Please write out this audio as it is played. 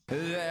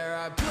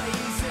are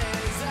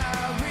places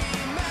I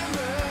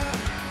remember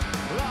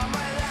all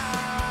my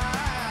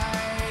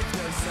life.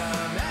 'Cause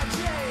some have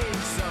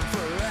changed, some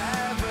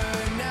forever,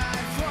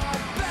 not for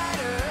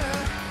better.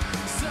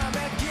 Some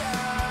have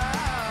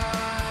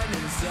gone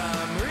and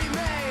some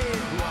remain.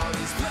 All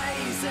these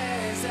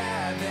places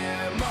have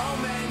their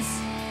moments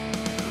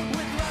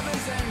with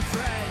lovers and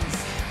friends.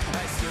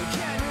 I still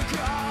can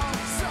recall.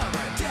 Some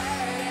are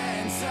dead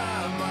and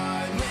some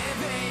are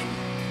living.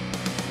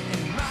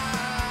 In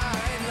my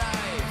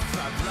life,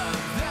 I've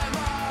loved them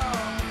all.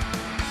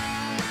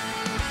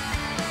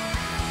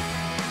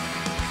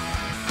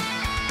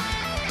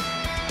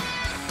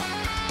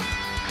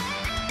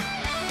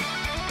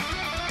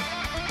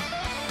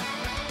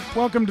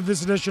 Welcome to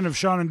this edition of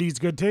Sean and D's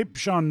Good Tape.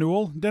 Sean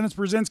Newell, Dennis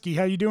Brzezinski.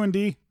 How you doing,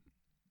 D?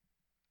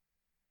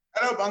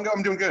 Hello, Bongo.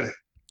 I'm doing good.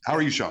 How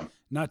are you, Sean?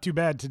 Not too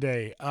bad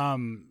today.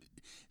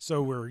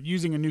 So we're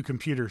using a new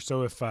computer.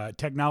 So if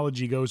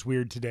technology goes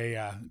weird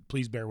today,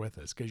 please bear with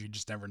us because you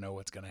just never know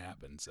what's going to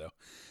happen. So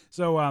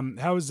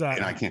how's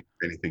And I can't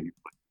hear anything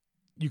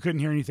you couldn't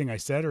hear anything I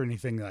said or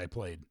anything that I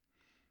played?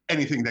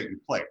 anything that you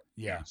play.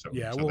 Yeah, So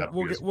we'll that'll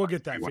be we'll as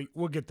get fun as that you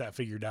we'll get that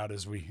figured out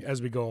as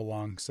we go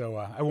along. So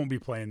I won't be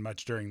playing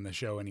much during the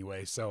show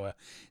anyway. So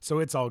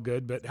it's all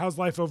good. But how's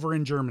life over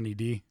in Germany,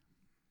 D?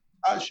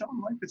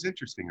 Sean, life is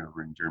interesting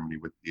over in Germany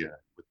with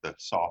the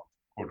soft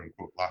quote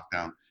unquote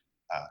lockdown.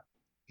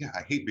 Yeah,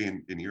 I hate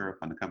being in Europe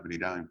on the company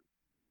dime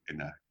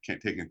and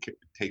can't take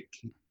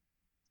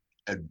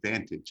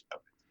advantage of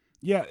it.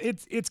 Yeah,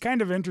 it's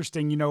kind of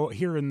interesting,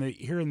 here in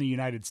the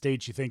United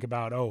States, you think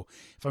about, oh,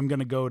 if I'm going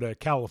to go to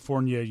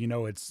California,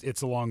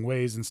 it's a long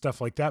ways and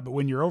stuff like that. But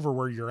when you're over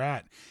where you're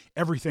at,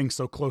 everything's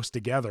so close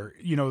together.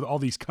 All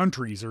these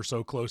countries are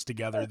so close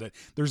together that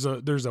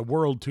there's a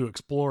world to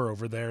explore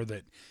over there.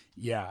 That,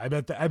 yeah, I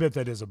bet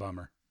that is a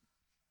bummer.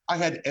 We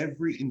had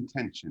every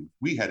intention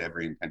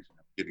of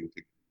getting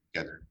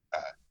together,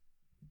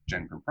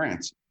 Jen from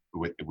France,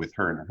 with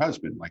her and her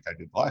husband, like I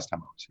did the last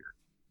time I was here,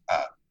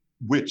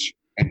 which.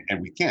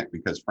 And we can't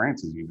because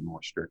France is even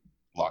more strict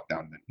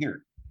lockdown than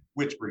here,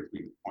 which brings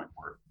me to the point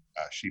where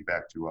she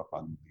backed you up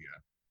on the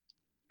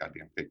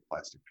goddamn fake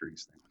plastic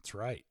trees thing. That's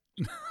right.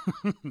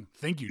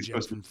 Thank you, She's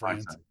Jen supposed to from be my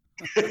France. son.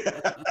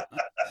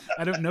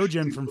 I don't know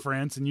Jen from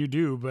France, and you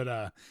do, but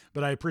I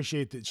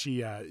appreciate that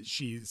she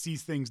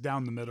sees things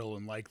down the middle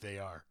and like they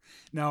are.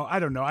 Now, I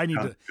don't know. I need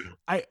to.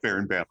 Fair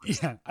and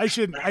balanced. Yeah, I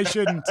shouldn't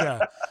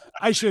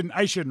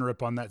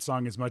rip on that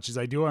song as much as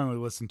I do. I only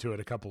listened to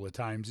it a couple of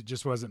times. It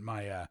just wasn't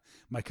my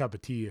my cup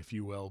of tea, if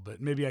you will.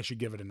 But maybe I should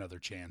give it another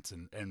chance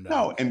and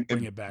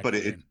bring it back. But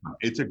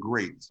it's a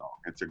great song.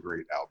 It's a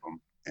great album,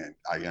 and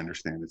I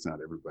understand it's not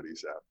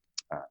everybody's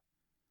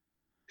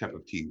cup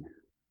of tea,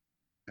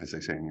 as they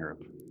say in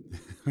Europe.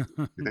 Did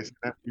they say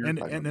that in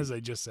Europe? and as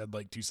I just said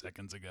like 2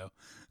 seconds ago.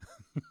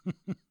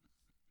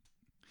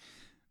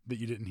 But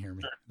you didn't hear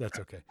me. That's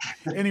okay.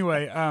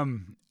 Anyway,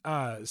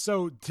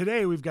 so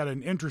today we've got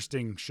an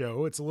interesting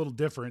show. It's a little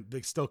different.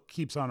 That still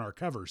keeps on our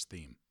covers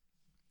theme.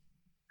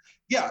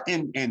 Yeah,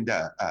 and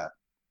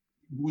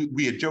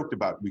we had joked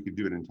about we could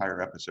do an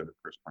entire episode of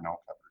Chris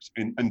Cornell covers,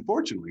 and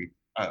unfortunately,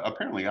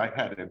 apparently, I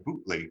had a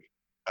bootleg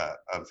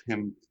of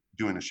him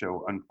doing a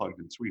show unplugged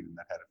in Sweden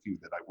that had a few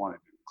that I wanted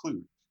to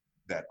include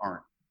that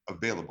aren't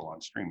available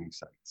on streaming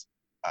sites,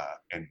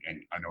 and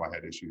I know I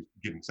had issues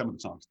getting some of the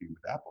songs to you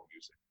with Apple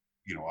Music.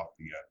 Off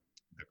the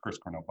Chris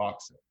Cornell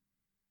box set.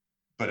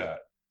 But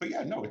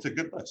yeah, no, it's a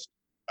good list.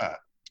 I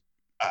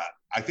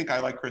think I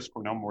like Chris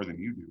Cornell more than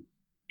you do,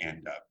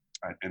 and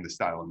the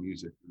style of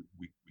music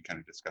we kind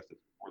of discussed it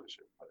before the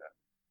show.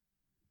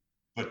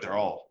 But they're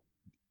all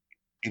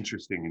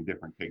interesting and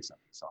different takes on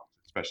these songs,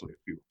 especially a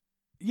few.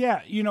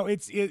 Yeah,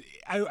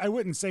 I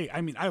wouldn't say,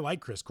 I mean, I like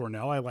Chris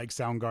Cornell. I like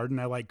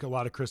Soundgarden. I like a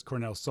lot of Chris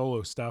Cornell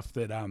solo stuff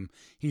that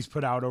he's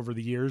put out over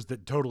the years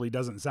that totally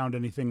doesn't sound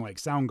anything like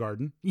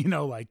Soundgarden,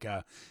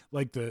 they're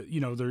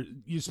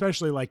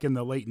especially like in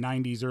the late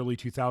 90s, early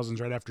 2000s,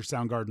 right after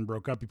Soundgarden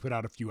broke up, he put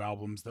out a few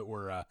albums that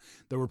were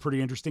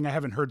pretty interesting. I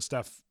haven't heard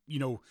stuff,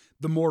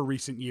 the more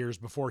recent years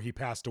before he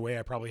passed away.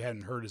 I probably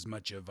hadn't heard as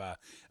much of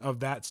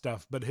that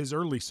stuff, but his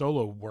early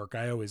solo work,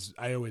 I always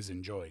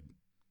enjoyed.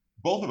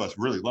 Both of us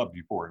really loved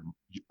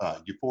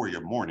Euphoria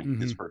Morning,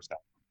 Mm-hmm. his first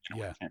album.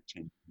 Yeah. I Can't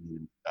Change Me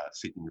and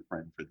Seeking Your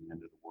Friend for the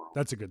End of the World.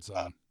 That's a good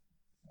song.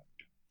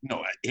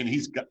 No, and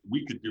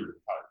we could do an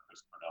entire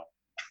Chris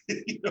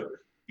Cornell,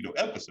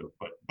 episode,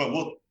 but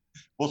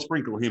we'll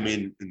sprinkle him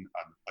in on the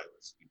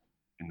playlist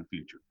in the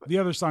future. But the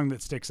other song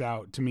that sticks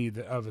out to me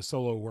of a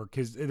solo work,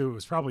 it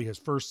was probably his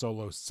first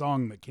solo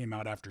song that came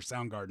out after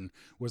Soundgarden,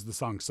 was the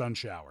song Sun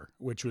Shower,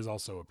 which was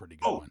also a pretty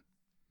good one.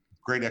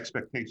 Great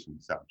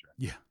Expectations soundtrack.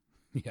 Yeah.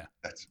 Yeah,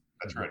 that's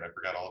right. I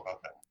forgot all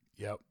about that.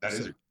 Yep, that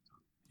is.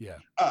 Yeah.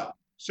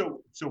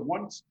 So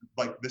once,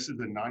 like, this is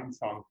a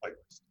 9-song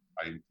playlist.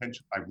 I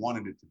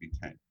wanted it to be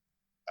 10.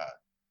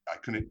 I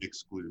couldn't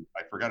exclude.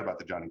 I forgot about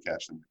the Johnny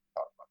Cash thing that we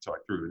talked about, so I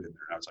threw it in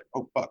there. And I was like,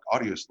 oh fuck,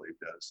 Audioslave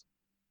does,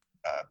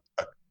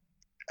 I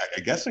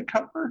guess a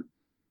cover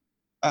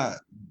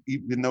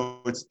even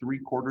though it's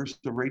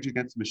 3/4 of Rage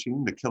Against the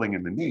Machine, the Killing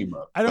in the Name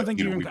of. I don't think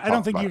you you know, can. we've I don't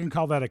talked think you about can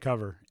call that a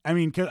cover. I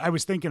mean, 'cause I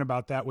was thinking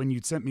about that when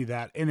you sent me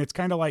that, and it's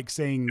kind of like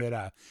saying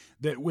that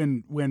that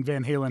when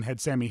Van Halen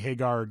had Sammy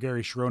Hagar or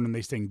Gary Sharon,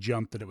 they sang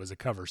 "Jump" that it was a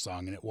cover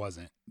song, and it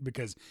wasn't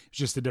because it's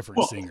just a different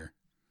Well, singer.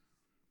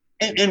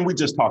 and we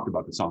just talked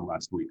about the song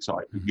last week, so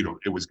Mhm. you know,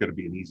 it was going to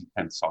be an easy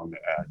 10th song to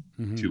add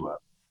Mhm. to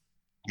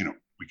you know,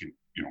 we can,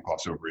 you know,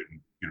 gloss over it and,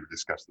 you know,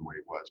 discuss the way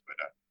it was,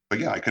 but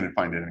yeah, I couldn't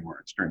find it anywhere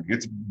in streaming.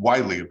 It's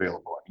widely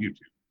available on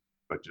YouTube,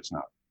 but just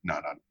not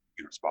on,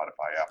 you know,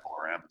 Spotify, Apple,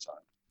 or Amazon.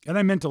 And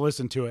I meant to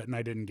listen to it, and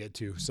I didn't get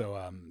to.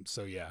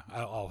 So yeah,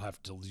 I'll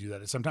have to do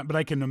that at some time. But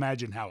I can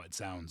imagine how it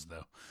sounds,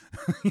 though.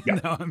 you Yeah.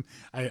 know,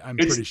 I'm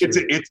pretty sure.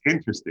 It's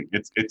interesting.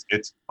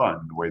 It's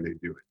fun the way they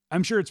do it.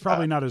 I'm sure it's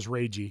probably not as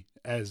ragey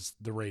as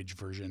the Rage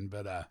version,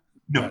 but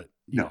No, but,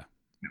 no, yeah.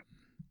 no.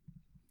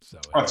 So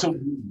All right, so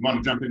you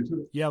want to jump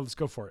into it? yeah, let's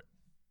go for it.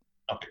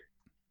 Okay.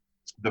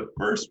 The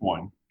first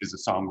one is a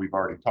song we've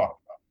already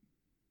talked about.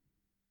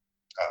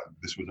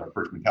 This was our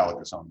first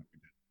Metallica song that we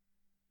did,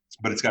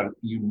 but it's got a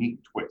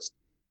unique twist.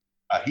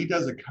 He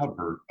does a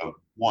cover of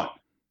One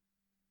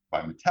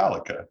by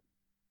Metallica.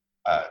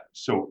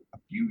 So a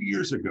few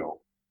years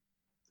ago,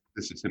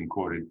 this is him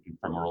quoted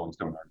from a Rolling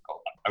Stone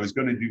article. I was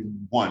going to do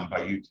One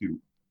by U2.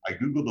 I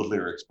Googled the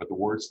lyrics, but the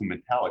words to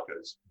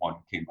Metallica's One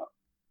came up.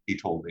 He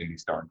told Andy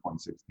Starr in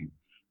 2016.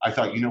 I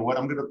thought, you know what,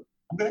 I'm gonna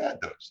add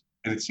those,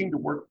 and it seemed to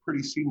work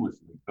pretty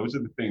seamlessly. Those are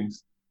the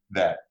things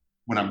that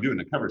when I'm doing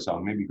a cover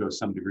song, maybe go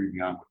some degree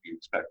beyond what you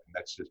expect, and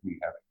that's just me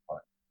having fun.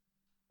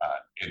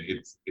 And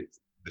it's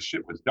the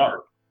shit was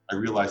dark. I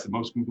realized the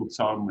most Googled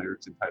song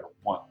lyrics entitled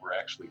One were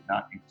actually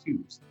not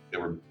U2's, they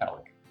were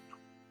Metallica.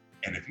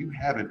 And if you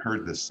haven't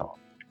heard this song,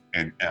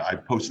 and I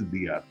posted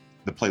the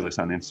playlist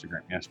on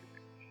Instagram yesterday,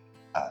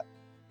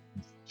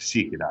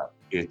 seek it out.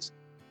 It's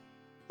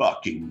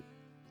fucking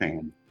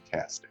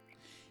fantastic.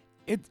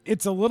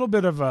 It's a little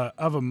bit of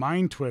a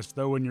mind twist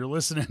though when you're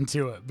listening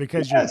to it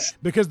because Yes.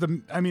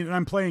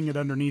 I'm playing it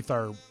underneath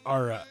our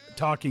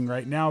talking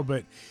right now,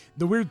 but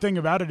the weird thing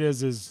about it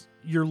is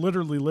you're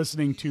literally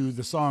listening to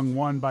the song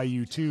One by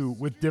U2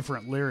 with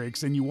different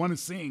lyrics, and you want to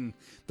sing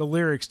the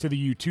lyrics to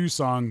the U2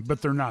 song,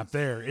 but they're not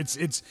there.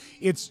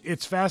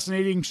 It's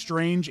fascinating,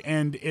 strange,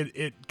 and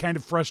it kind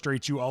of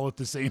frustrates you all at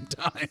the same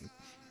time.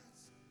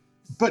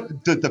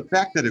 But the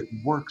fact that it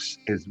works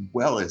as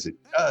well as it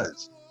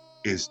does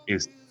is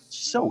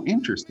so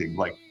interesting.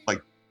 Like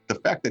the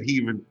fact that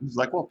he's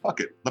like, well,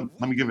 fuck it,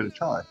 let me give it a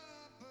try.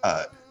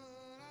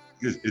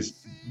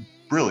 Is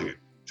brilliant,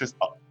 just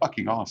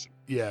fucking awesome.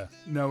 Yeah,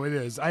 no, it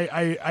is.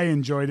 I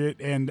enjoyed it,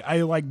 and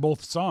I like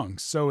both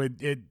songs, so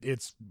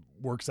it's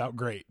works out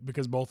great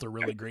because both are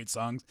really great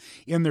songs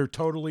in their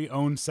totally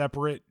own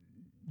separate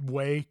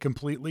way,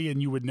 completely,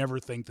 and you would never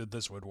think that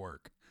this would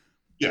work.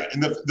 Yeah,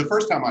 and the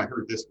first time I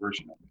heard this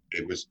version of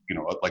it, it was, you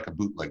know, like a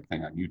bootleg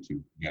thing on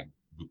YouTube. Again,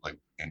 bootleg,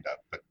 and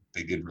but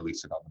they did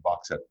release it on the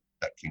box set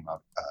that came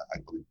out, I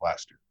believe,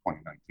 last year,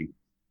 2019,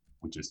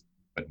 which is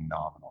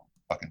phenomenal.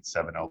 Fucking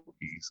 7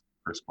 LPs,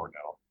 Chris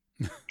Cornell,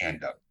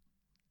 and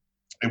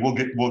we'll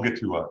get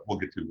to a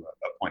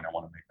point I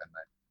want to make on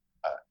that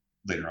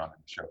later on in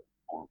the show,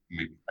 or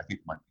maybe I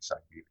think it might be side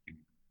B. I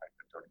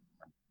don't even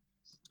remember.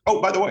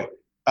 Oh, by the way,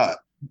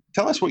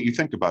 tell us what you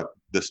think about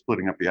the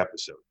splitting up the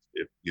episodes.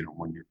 If you know,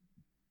 when you're,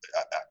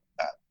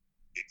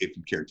 if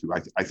you care to,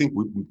 I think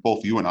we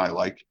both, you and I,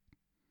 like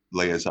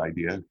Leia's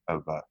idea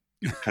of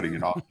cutting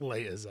it off.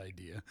 Leia's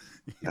idea.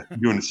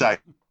 Doing a side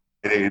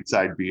A and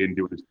side B, and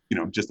doing, you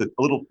know, just a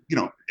little, you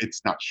know,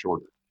 it's not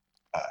shorter,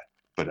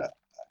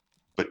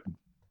 but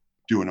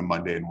doing a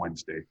Monday and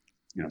Wednesday,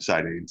 you know,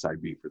 side A and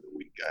side B for the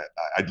week.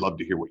 I'd love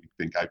to hear what you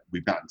think.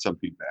 We've gotten some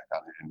feedback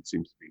on it, and it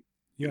seems to be,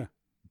 Yeah,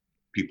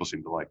 people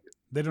seem to like it.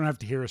 they don't have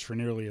to hear us for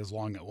nearly as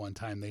long at one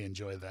time. They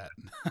enjoy that.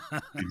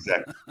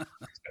 Exactly.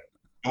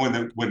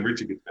 And when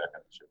Richie gets back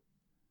on the show,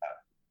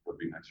 it'll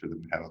be nice for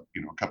them to have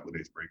a couple of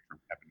days break from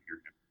having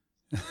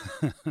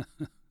to hear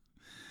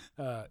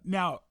him.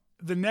 Now,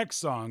 the next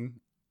song,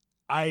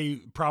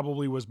 I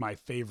probably was my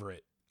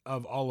favorite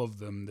of all of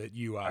them that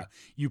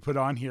you put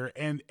on here,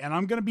 and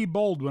I'm gonna be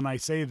bold when I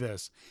say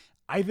this.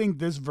 I think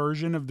this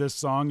version of this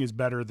song is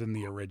better than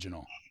the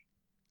original,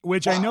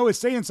 which I know is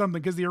saying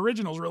something because the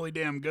original is really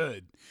damn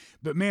good.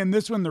 But man,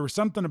 this one, there was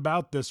something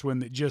about this one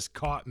that just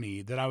caught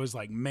me that I was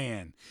like,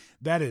 man,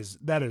 that is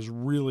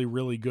really,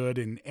 really good.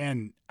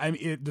 And I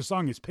mean, the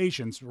song is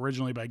Patience,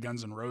 originally by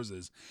Guns N'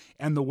 Roses.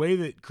 And the way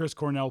that Chris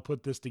Cornell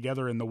put this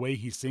together and the way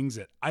he sings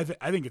it, I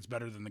think it's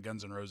better than the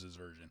Guns N' Roses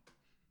version.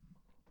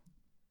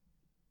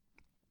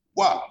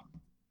 Wow.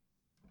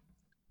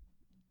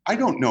 I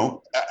don't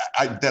know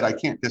that I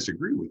can't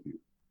disagree with you.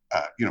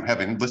 You know,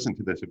 having listened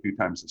to this a few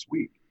times this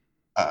week,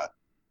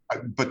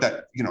 but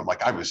that, you know,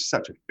 like I was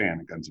such a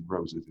fan of Guns N'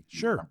 Roses. If you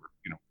Sure. remember,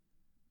 you know,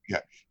 yeah.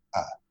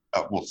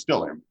 Well,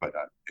 still am, but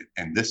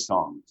and this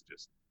song is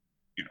just,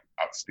 you know,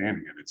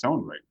 outstanding in its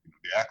own right. You know,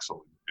 the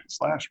Axl and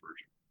Slash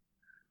version.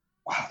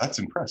 Wow, that's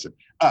impressive.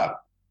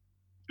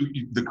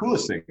 The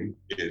coolest thing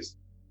is,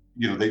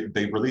 you know,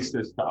 they released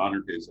this to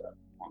honor his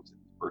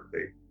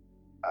birthday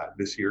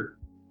this year,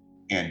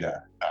 and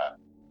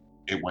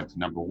it went to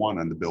 #1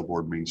 on the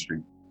Billboard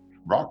mainstream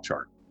rock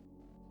chart,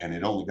 and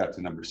it only got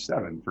to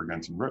 #7 for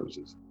Guns N'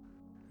 Roses.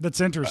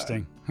 That's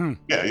interesting.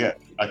 Yeah,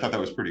 I thought that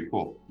was pretty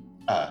cool.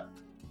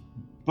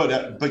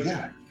 But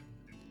yeah,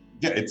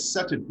 it's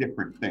such a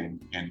different thing,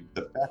 and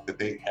the fact that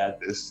they had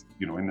this,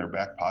 in their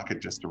back pocket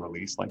just to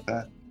release like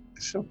that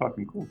is so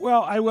fucking cool.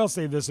 Well, I will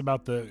say this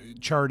about the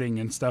charting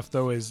and stuff,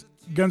 though, is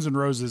Guns N'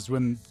 Roses,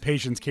 when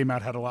Patience came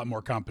out, had a lot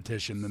more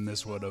competition than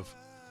this would have.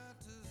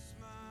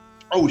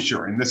 Oh,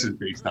 sure, and this is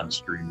based on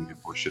streaming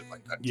and bullshit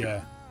like that. Too.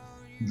 Yeah.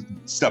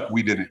 Stuff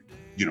we didn't,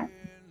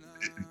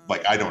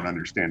 like I don't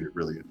understand it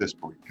really at this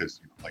point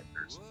because like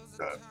there's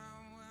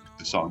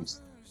the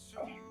songs.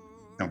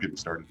 Don't get me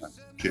started on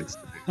kids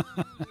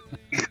today.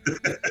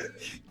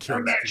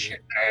 Turn that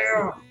shit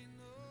down.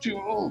 Too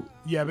old.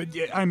 Yeah, but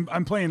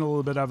I'm playing a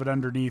little bit of it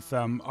underneath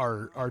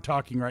our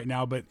talking right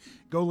now. But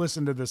go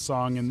listen to this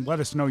song and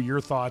let us know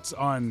your thoughts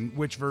on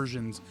which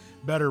version's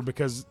better,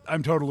 because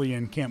I'm totally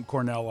in Camp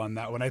Cornell on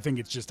that one. I think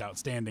it's just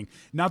outstanding.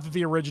 Not that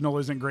the original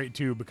isn't great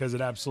too, because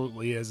it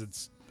absolutely is.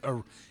 It's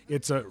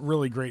a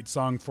really great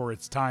song for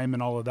its time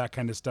and all of that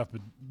kind of stuff.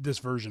 But this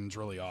version's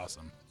really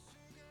awesome.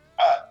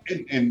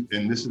 And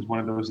this is one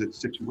of those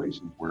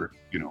situations where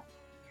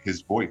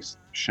his voice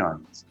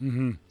shines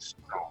so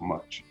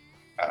much.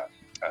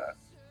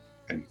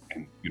 And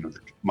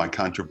my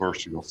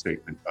controversial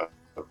statement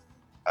of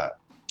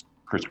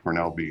Chris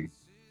Cornell being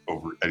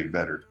over Eddie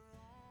Vedder.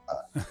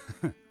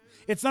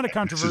 It's not a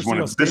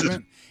controversial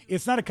statement.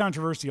 It's not a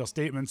controversial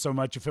statement so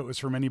much if it was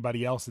from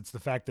anybody else. It's the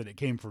fact that it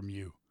came from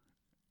you.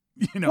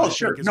 Well,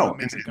 sure. Is what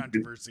makes it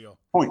controversial.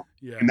 Point.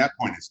 Yeah. And that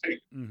point is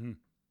taken. Mm-hmm.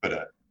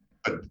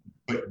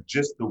 But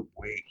just the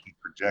way he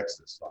projects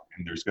this song,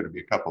 and there's going to be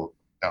a couple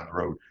down the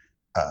road,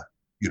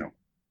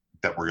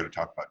 that we're going to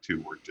talk about too,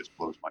 where it just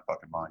blows my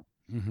fucking mind.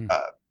 Mm-hmm.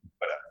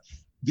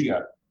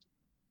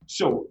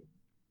 So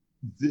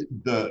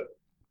the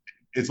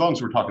as long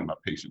as we're talking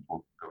about Patience,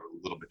 we'll go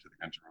a little bit to the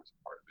Guns N' Roses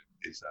part of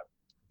it. Is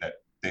that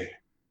they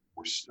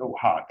were so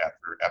hot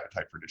after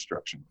Appetite for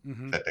Destruction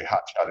that they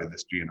hot shotted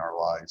this GNR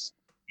Lies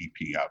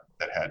EP out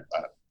that had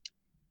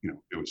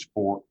it was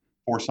four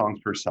songs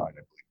per side, I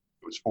believe.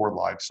 It was 4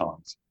 live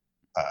songs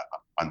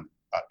on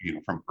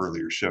from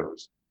earlier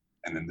shows,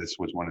 and then this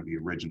was one of the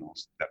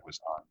originals that was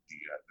on the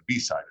B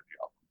side of the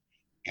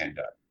album. And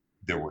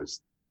there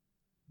was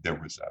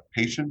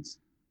Patience,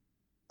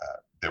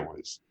 there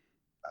was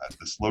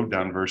the slowed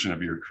down version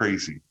of You're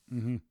Crazy,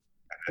 and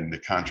the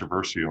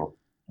controversial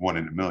One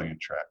in a Million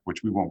track,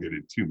 which we won't get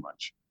into too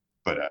much.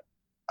 But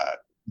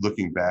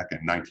looking back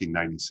at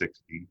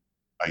 1996,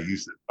 I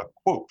used a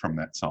quote from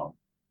that song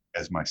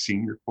as my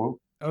senior quote.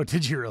 Oh,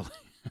 did you really?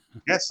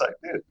 Yes, I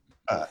did.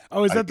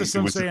 Is that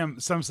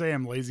some say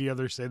I'm lazy,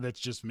 others say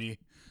that's just me?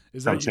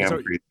 Is that some say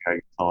I'm crazy?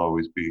 I'll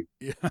always be.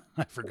 Yeah,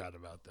 I forgot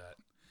about that.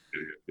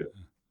 Yeah.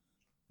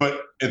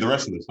 But the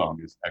rest of the song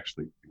is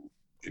actually,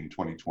 in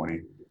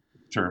 2020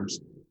 terms,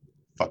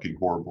 fucking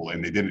horrible.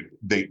 And it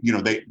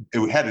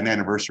had an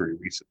anniversary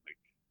recently,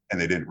 and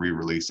they didn't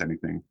re-release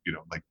anything.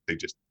 Like they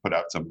just put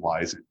out some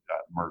Lies and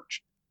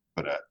merch,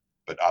 but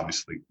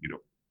obviously,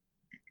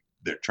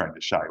 they're trying to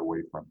shy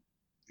away from.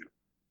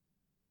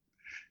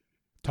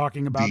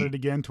 Talking about it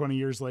again 20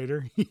 years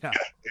later. Yeah,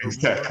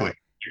 exactly.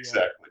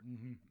 Yeah.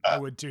 Mm-hmm. I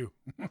would too.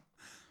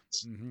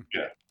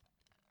 Yeah.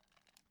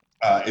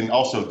 And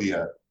also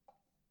the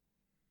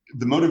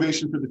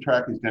motivation for the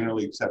track is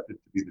generally accepted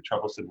to be the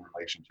troublesome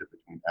relationship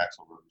between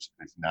Axl Rose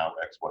and his now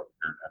ex-wife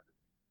Erin Evans,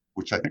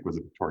 which I think was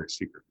a Victoria's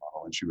Secret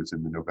model, and she was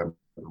in the November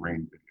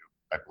Rain video,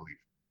 I believe.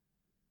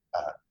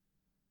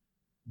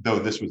 Though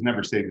this was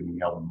never stated in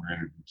the album or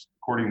interviews.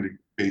 According to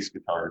bass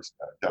guitarist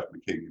Duff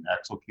McKagan,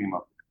 Axl came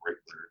up with great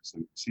lyrics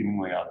and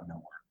seemingly out of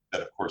nowhere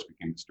that of course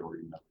became the story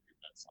and melody of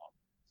that song.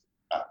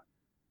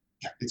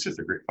 It's just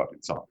a great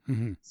fucking song.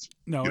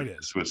 No, it is.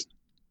 This was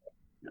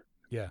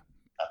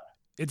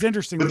it's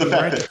interesting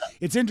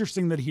it's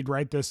interesting that he'd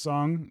write this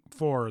song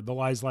for the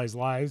Lies, Lies,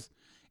 Lies,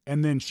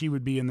 and then she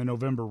would be in the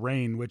November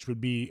Rain, which would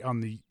be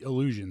on the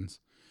Illusions,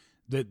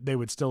 that they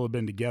would still have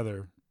been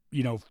together,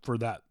 for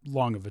that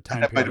long of a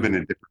time. That might have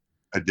been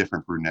a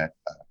different brunette.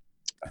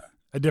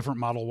 A different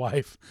model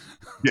wife.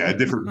 Yeah, a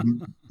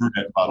different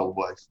brunette model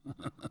wife.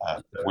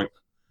 When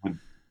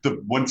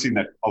the one scene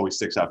that always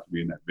sticks out to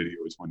me in that video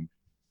is when,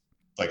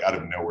 like, out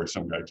of nowhere,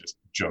 some guy just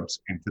jumps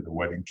into the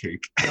wedding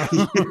cake.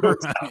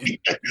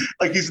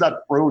 Like he's not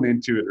thrown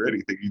into it or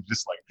anything. He's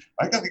just like,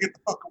 I gotta get the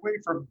fuck away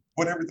from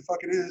whatever the fuck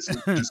it is.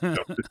 And just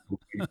jumps into the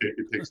wedding cake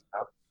and takes it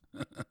out.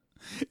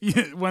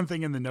 Yeah, one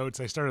thing in the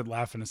notes, I started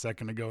laughing a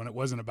second ago, and it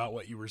wasn't about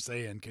what you were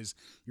saying because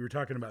you were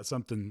talking about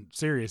something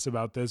serious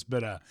about this.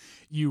 But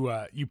you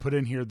put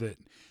in here that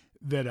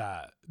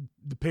The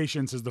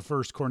Patience is the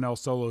first Cornell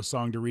solo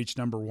song to reach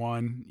number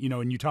one, you know,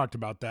 and you talked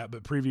about that,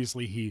 but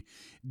previously he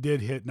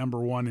did hit number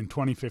one in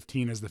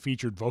 2015 as the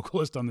featured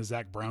vocalist on the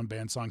Zac Brown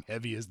band song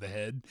Heavy as the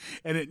Head.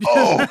 And it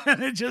just,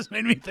 it just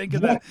made me think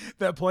of that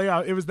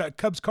playoff. It was that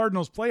Cubs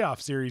Cardinals playoff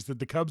series that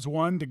the Cubs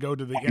won to go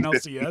to the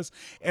NLCS,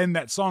 and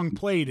that song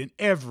played in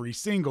every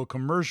single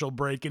commercial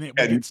break, and it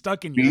would get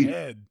stuck in your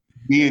head.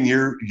 Me and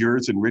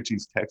yours and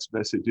Richie's text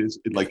messages,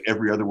 like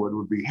every other one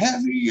would be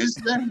heavy as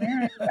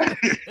the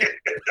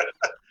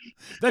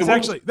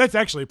That's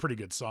actually a pretty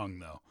good song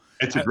though.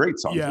 It's a great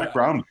song. Yeah. Zac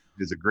Brown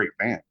is a great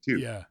band too.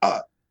 Yeah.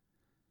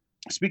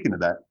 Speaking of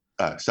that,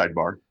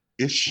 sidebar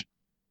ish.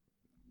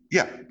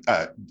 Yeah.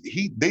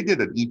 They did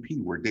an EP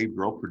where Dave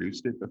Grohl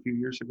produced it a few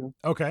years ago.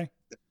 Okay.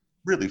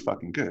 Really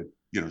fucking good.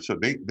 You know, so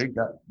they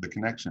got the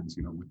connections,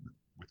 you know,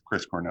 with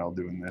Chris Cornell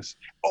doing this.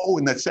 Oh,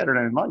 and that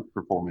Saturday Night Live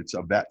performance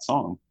of that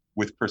song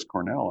with Chris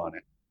Cornell on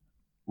it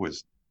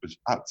was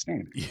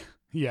outstanding.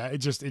 Yeah, it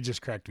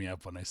just cracked me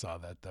up when I saw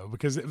that though,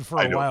 because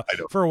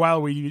for a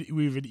while we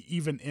would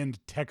even end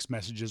text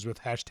messages with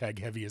hashtag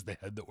heavy as the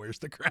head that wears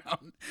the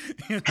crown.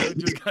 It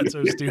just got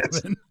so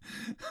stupid.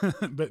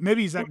 But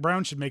maybe Zac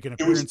Brown should make an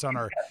appearance on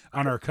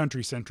our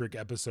country centric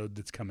episode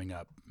that's coming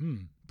up.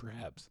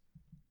 Perhaps.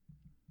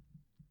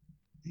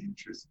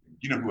 Interesting.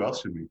 You know who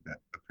else should make that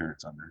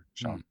appearance on there,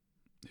 Sean?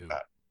 Who?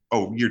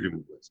 You're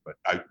doing this, but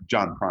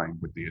John Prine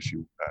with the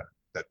issue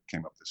that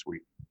came up this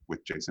week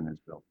with Jason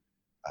Isbell.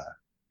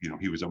 You know,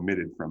 he was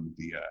omitted from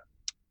the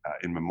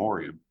in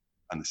memoriam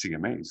on the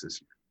CMAs this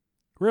year.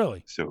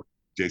 Really? So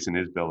Jason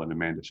Isbell and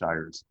Amanda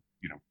Shires,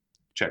 you know,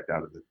 checked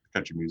out of the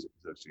Country Music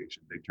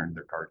Association. They turned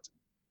their cards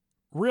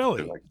in.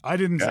 Really? Like, I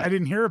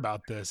didn't hear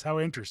about this. How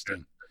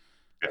interesting.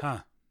 Yeah. Huh.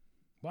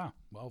 Wow.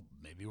 Well,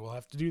 maybe we'll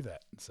have to do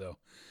that. So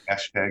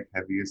hashtag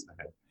heavy as the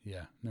head.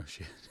 Yeah, no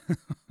shit.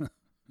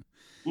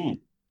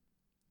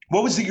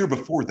 What was the year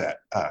before that?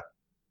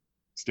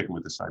 Sticking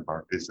with the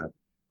sidebar,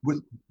 was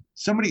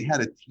somebody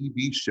had a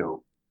TV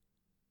show.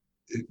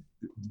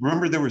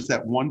 Remember there was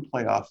that one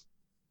playoff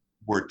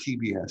where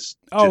TBS.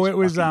 Oh, it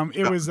was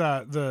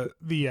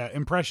the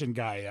impression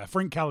guy,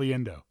 Frank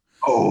Caliendo.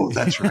 Oh,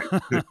 that's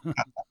right.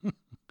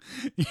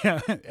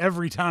 Yeah,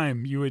 every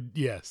time you would,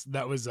 yes,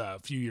 that was a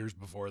few years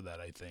before that,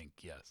 I think.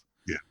 Yes.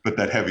 Yeah, but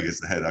that heavy as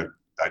the head,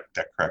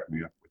 that cracked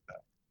me up with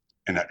that.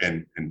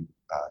 And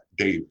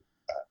Dave,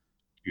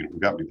 you know, who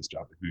got me this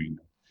job, who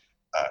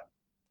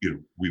you know,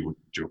 we would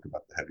joke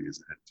about the heavy as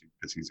the head too,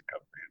 because he's a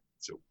Cub fan.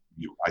 So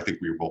I think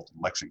we were both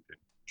in Lexington,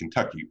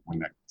 Kentucky, when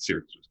that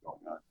series was going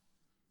on,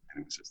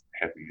 and it was just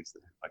heavy as the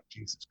head, like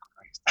Jesus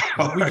Christ.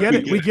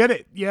 We get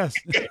it. Yes.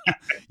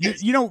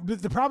 you know,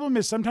 the problem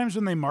is sometimes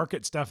when they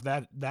market stuff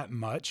that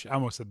much, I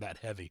almost said that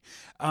heavy,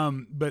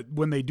 but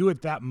when they do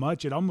it that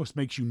much, it almost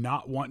makes you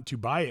not want to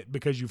buy it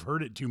because you've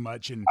heard it too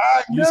much and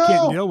you just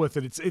can't deal with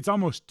it. It's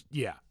almost,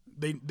 yeah,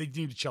 they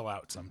need to chill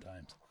out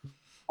sometimes.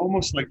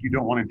 Almost like you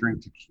don't want to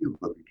drink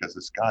tequila because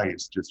this guy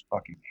is just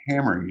fucking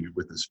hammering you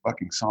with this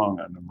fucking song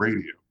on the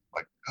radio.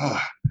 Like,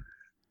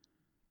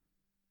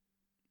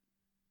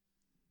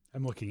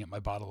 I'm looking at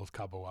my bottle of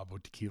Cabo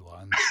Wabo tequila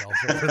on the shelf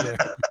over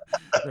there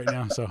right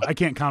now, so I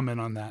can't comment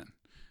on that.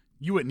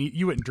 You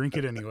wouldn't drink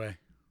it anyway.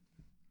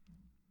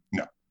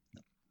 No.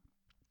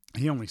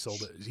 He only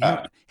sold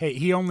it.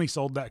 He only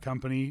sold that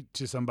company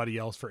to somebody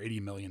else for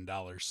 $80 million.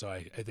 So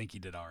I think he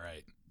did all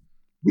right.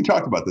 We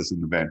talked about this in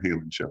the Van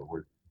Halen show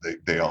where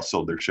they all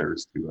sold their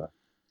shares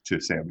to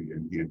Sammy,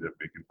 and he ended up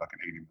making fucking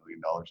 $80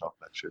 million off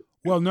that shit.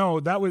 Well, no,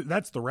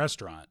 that's the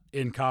restaurant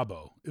in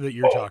Cabo that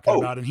you're talking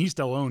about, and he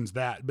still owns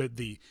that. But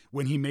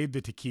when he made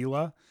the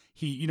tequila,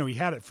 he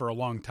had it for a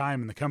long time,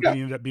 and the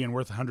company ended up being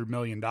worth $100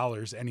 million,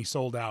 and he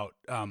sold out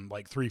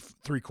like three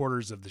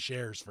quarters of the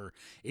shares for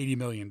 $80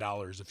 million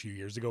a few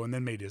years ago, and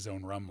then made his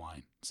own rum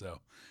line. So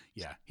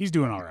yeah, he's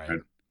doing all right.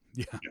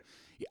 Yeah.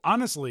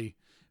 Honestly,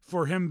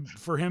 for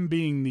him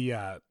being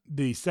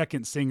the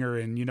second singer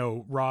and, you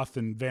know, Roth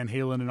and Van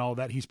Halen and all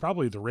that, he's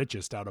probably the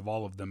richest out of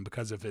all of them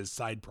because of his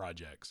side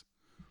projects.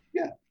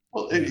 Yeah.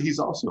 Well, he's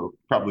also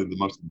probably the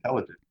most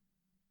intelligent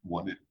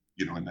one,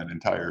 you know, in that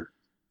entire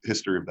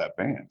history of that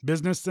band.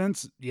 Business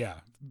sense? Yeah,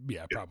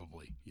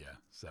 probably. Yeah.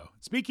 So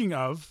speaking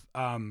of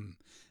them,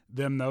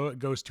 though, it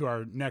goes to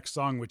our next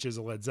song, which is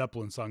a Led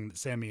Zeppelin song that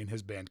Sammy and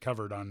his band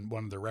covered on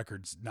one of their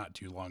records not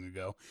too long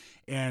ago.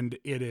 And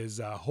it is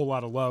A Whole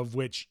Lot of Love,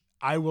 which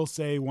I will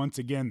say once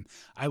again,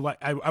 I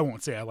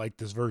won't say I like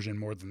this version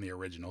more than the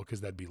original because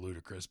that'd be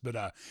ludicrous.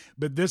 But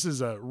this is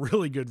a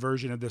really good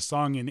version of this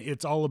song, and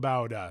it's all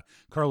about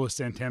Carlos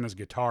Santana's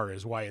guitar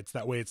is why it's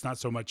that way. It's not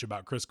so much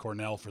about Chris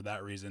Cornell for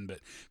that reason, but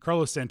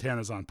Carlos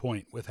Santana's on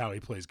point with how he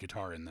plays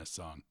guitar in this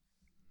song.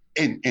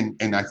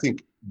 And I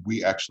think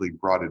we actually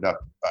brought it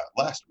up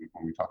last week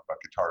when we talked about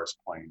guitarists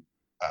playing,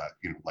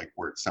 you know, like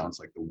where it sounds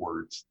like the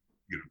words,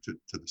 you know,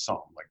 to the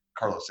song. Like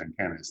Carlos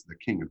Santana is the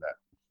king of that.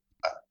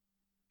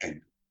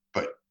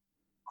 But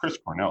Chris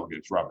Cornell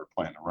gives Robert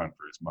Plant a run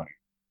for his money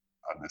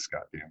on this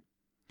goddamn.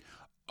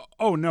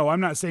 Oh no, I'm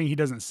not saying he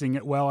doesn't sing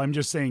it well. I'm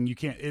just saying you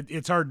can't.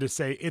 It's hard to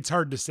say. It's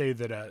hard to say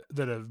that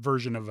a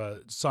version of a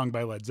song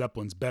by Led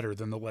Zeppelin's better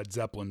than the Led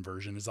Zeppelin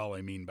version. Is all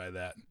I mean by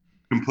that.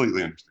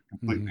 Completely understood.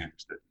 Completely Mhm.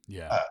 understood.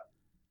 Yeah.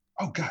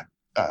 Oh God,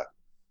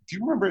 do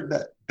you remember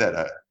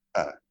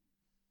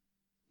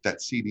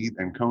that CD,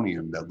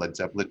 Anconium, that Led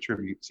Zeppelin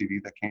tribute CD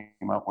that came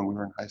out when we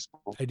were in high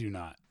school? I do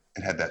not.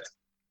 It had that.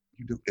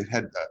 It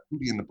had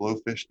Hootie and the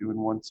Blowfish doing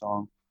one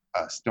song.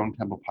 Stone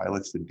Temple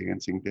Pilots, The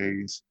Dancing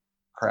Days.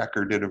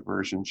 Cracker did a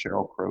version.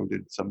 Sheryl Crow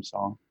did some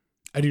song.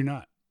 I do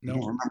not. You No.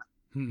 don't remember?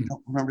 You Mm-mm.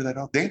 don't remember that?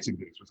 All Dancing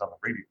Days was on the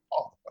radio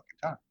all the fucking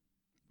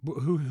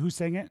time. Who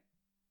sang it?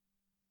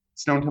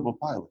 Stone Temple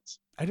Pilots.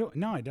 I don't.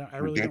 No, I don't. I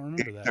really don't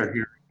remember They're that.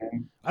 here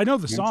again. I know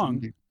the Dancing song.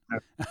 Days.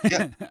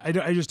 Yeah. I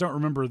just don't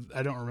remember.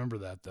 I don't remember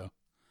that though.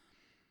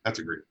 That's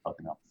a great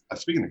fucking album.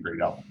 Speaking of great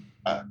album,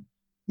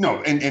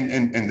 no,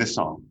 and this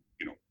song,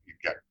 you know, you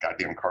got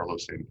goddamn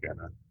Carlos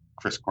Santana,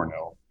 Chris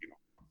Cornell, you know,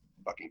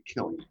 fucking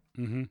killing it.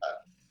 Mm-hmm.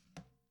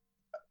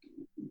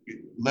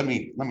 Let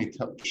me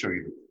show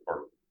you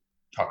or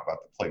talk about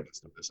the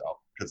playlist of this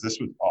album, because this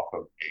was off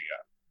of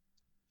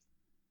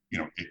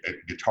a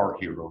Guitar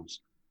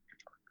Heroes,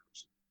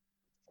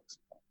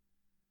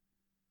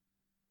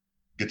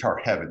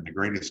 Guitar Heaven, the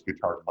greatest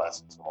guitar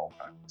classics of all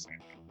time.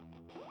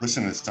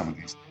 Listen to some of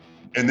these.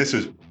 And this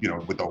is, you know,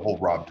 with the whole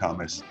Rob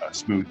Thomas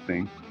Smooth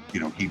thing, you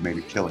know, he made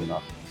a killing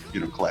off, you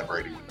know,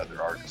 collaborating with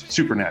other artists.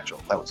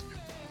 Supernatural, that was good.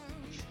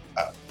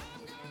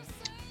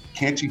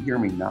 Can't You Hear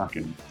Me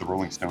Knocking, the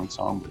Rolling Stones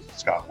song with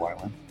Scott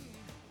Weiland.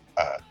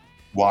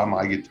 While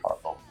My Guitar,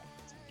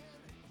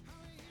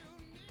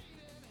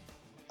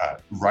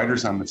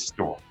 Riders on the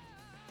Storm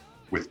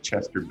with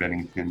Chester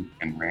Bennington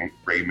and Ray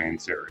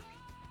Manzarek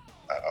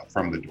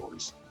from The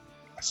Doors.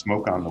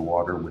 Smoke on the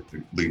Water with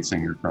the lead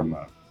singer from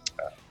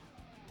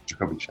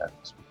Jacoby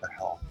Shadows. What the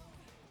hell?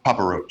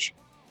 Papa Roach.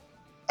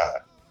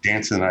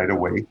 Dance the Night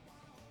Away,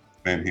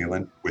 Van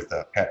Halen with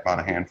Pat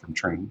Monahan from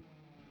Train.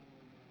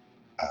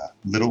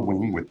 Little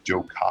Wing with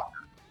Joe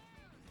Cocker.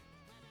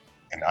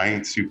 And I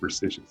Ain't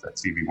Superstitious, that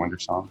Stevie Wonder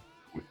song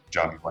with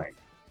Johnny Lang.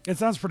 It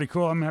sounds pretty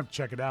cool. I'm gonna have to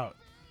check it out.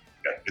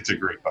 Yeah, it's a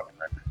great fucking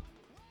record.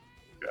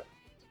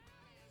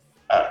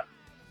 Yeah.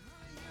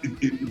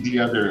 The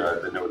other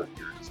the note up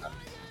here is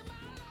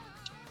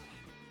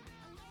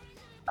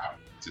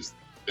just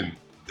in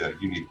the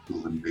unique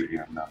cool and baby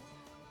I'm not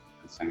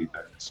sending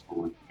back to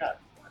school. And God,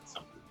 that's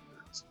something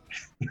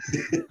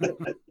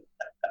that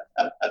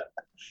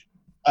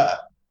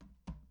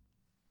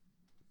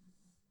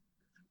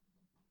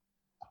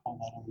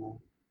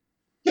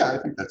yeah, I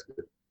think that's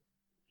good.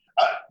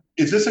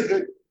 Is this a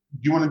good? Do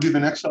you want to do the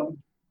next song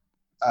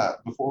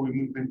before we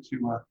move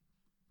into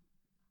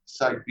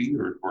side B,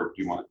 or do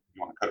you want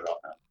to cut it off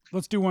now?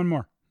 Let's do one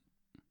more.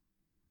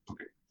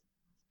 Okay.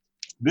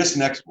 This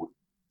next one,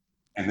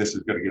 and this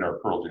is going to get our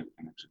Pearl Jam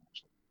connection.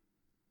 Actually,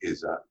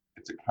 is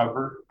it's a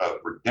cover of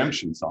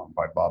Redemption Song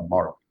by Bob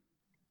Marley.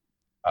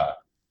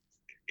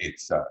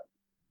 It's at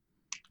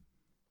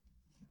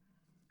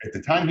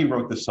the time he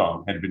wrote the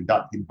song,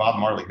 Bob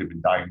Marley had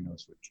been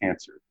diagnosed with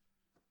cancer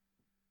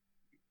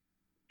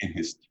in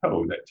his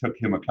toe that took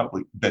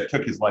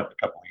his life a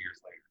couple of years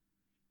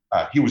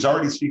later. He was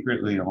already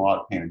secretly in a lot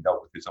of pain and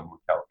dealt with his own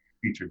mortality,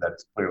 a feature that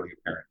is clearly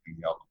apparent in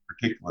the album,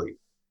 particularly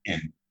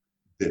in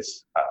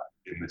this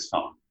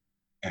song.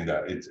 And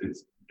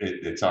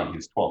it's on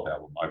his 12th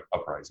album,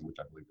 Uprising, which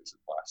I believe is his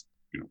last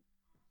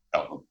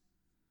album.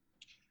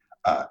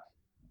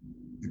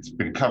 It's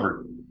been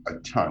covered a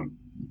ton.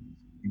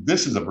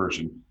 This is a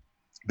version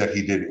that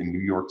he did in New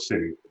York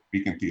City,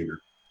 Beacon Theater,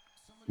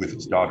 with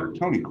his daughter,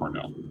 Toni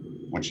Cornell,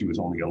 when she was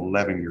only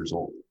 11 years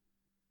old.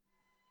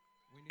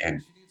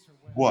 And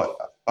what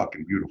a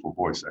fucking beautiful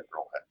voice that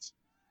girl has.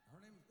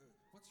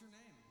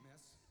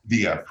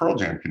 The Pearl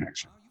Jam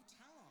connection,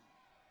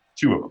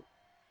 two of them,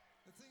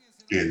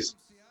 is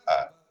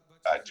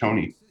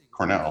Toni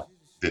Cornell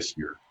this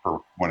year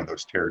for one of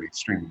those charity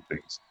streaming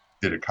things,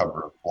 did a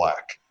cover of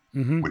Black,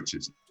 Mm-hmm. which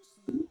is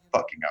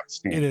fucking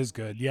outstanding. It is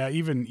good. Yeah,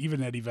 even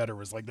Eddie Vedder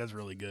was like, "That's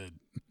really good."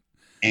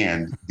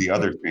 And the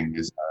other thing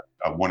is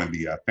one of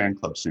the fan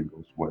club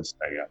singles was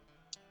I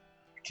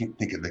can't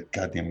think of the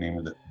goddamn name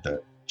of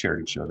the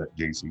charity show that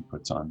Jay-Z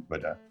puts on,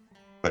 but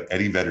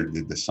Eddie Vedder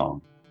did the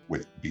song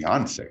with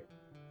Beyonce.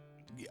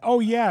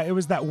 Oh yeah, it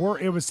was that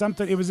It was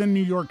something. It was in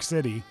New York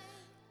City.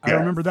 I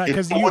remember that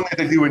because the one that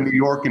they do in New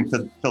York and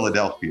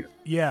Philadelphia.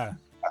 Yeah.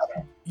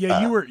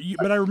 Yeah,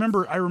 but I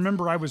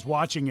remember I was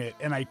watching it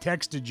and I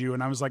texted you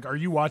and I was like, "Are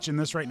you watching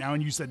this right now?"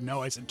 And you said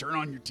no. I said, "Turn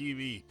on your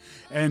TV."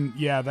 And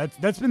yeah,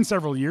 that's been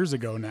several years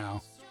ago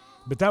now,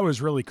 but that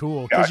was really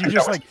cool because you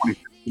just like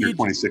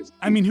 2016.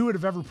 I mean, who would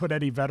have ever put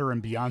Eddie Vedder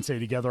and Beyonce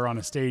together on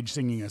a stage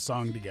singing a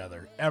song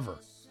together ever?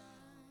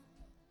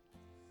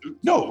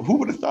 No, who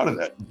would have thought of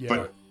that?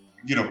 Yeah.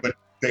 But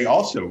they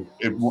also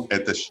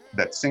at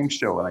that same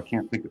show, and I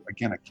can't think of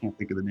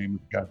the name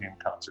of the goddamn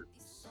concert.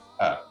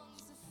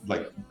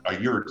 Like a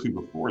year or two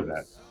before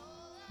that,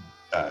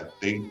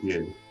 they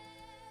did.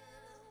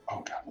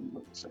 Oh God, let me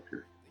look this up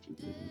here.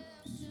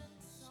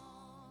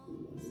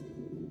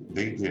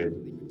 they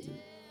did.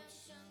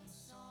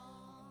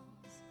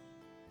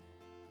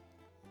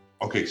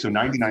 Okay, so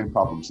 99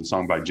 Problems, the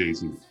song by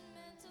Jay-Z.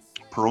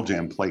 Pearl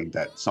Jam played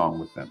that song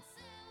with them,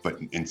 but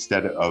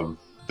instead of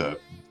the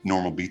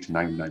normal beat to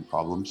 99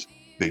 Problems,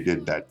 they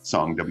did that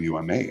song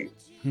WMA,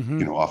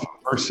 off of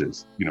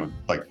Verses,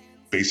 like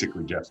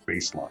basically Jeff's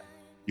bass line,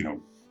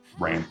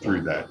 ran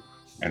through that,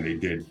 and they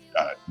did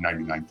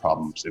 99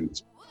 Problems, and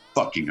it's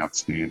fucking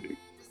outstanding.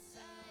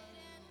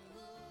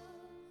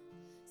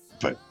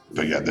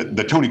 But yeah,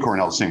 the Toni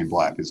Cornell singing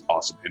Black is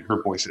awesome, and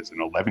her voice as an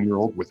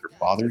 11-year-old with her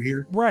father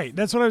here. Right,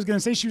 that's what I was going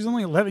to say. She was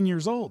only 11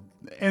 years old,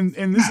 and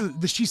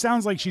she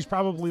sounds like she's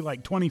probably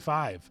like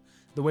 25,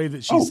 the way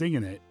that she's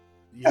singing it.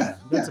 Yeah,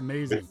 that's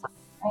amazing. It's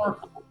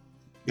remarkable.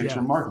 It's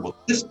remarkable.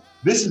 This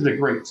is a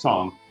great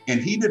song,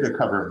 and he did a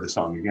cover of the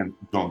song again,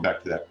 going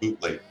back to that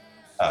bootleg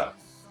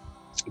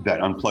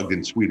that Unplugged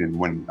in Sweden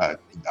when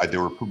they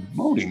were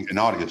promoting an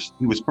audio.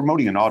 He was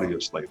promoting an Audio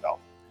Slave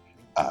album.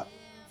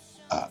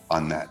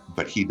 On that,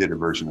 but he did a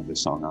version of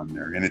this song on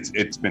there, and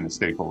it's been a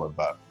staple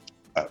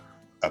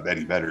of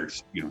Eddie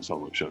Vedder's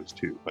solo shows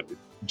too. But it's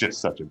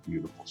just such a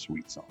beautiful,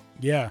 sweet song.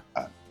 Yeah,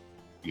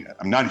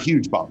 I'm not a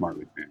huge Bob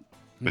Marley fan,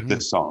 but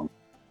this song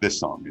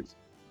is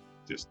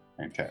just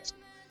fantastic.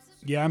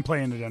 Yeah, I'm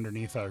playing it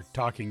underneath her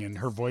talking, and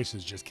her voice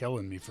is just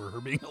killing me for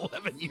her being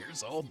 11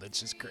 years old.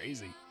 That's just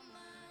crazy.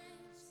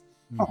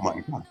 Oh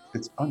my God,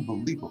 it's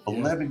unbelievable.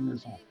 11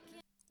 years old.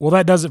 Well,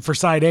 that does it for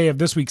Side A of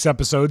this week's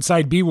episode.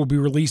 Side B will be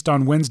released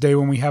on Wednesday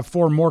when we have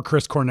 4 more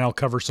Chris Cornell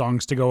cover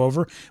songs to go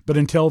over. But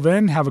until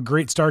then, have a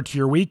great start to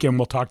your week, and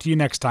we'll talk to you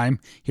next time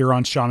here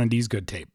on Sean and D's Good Tape.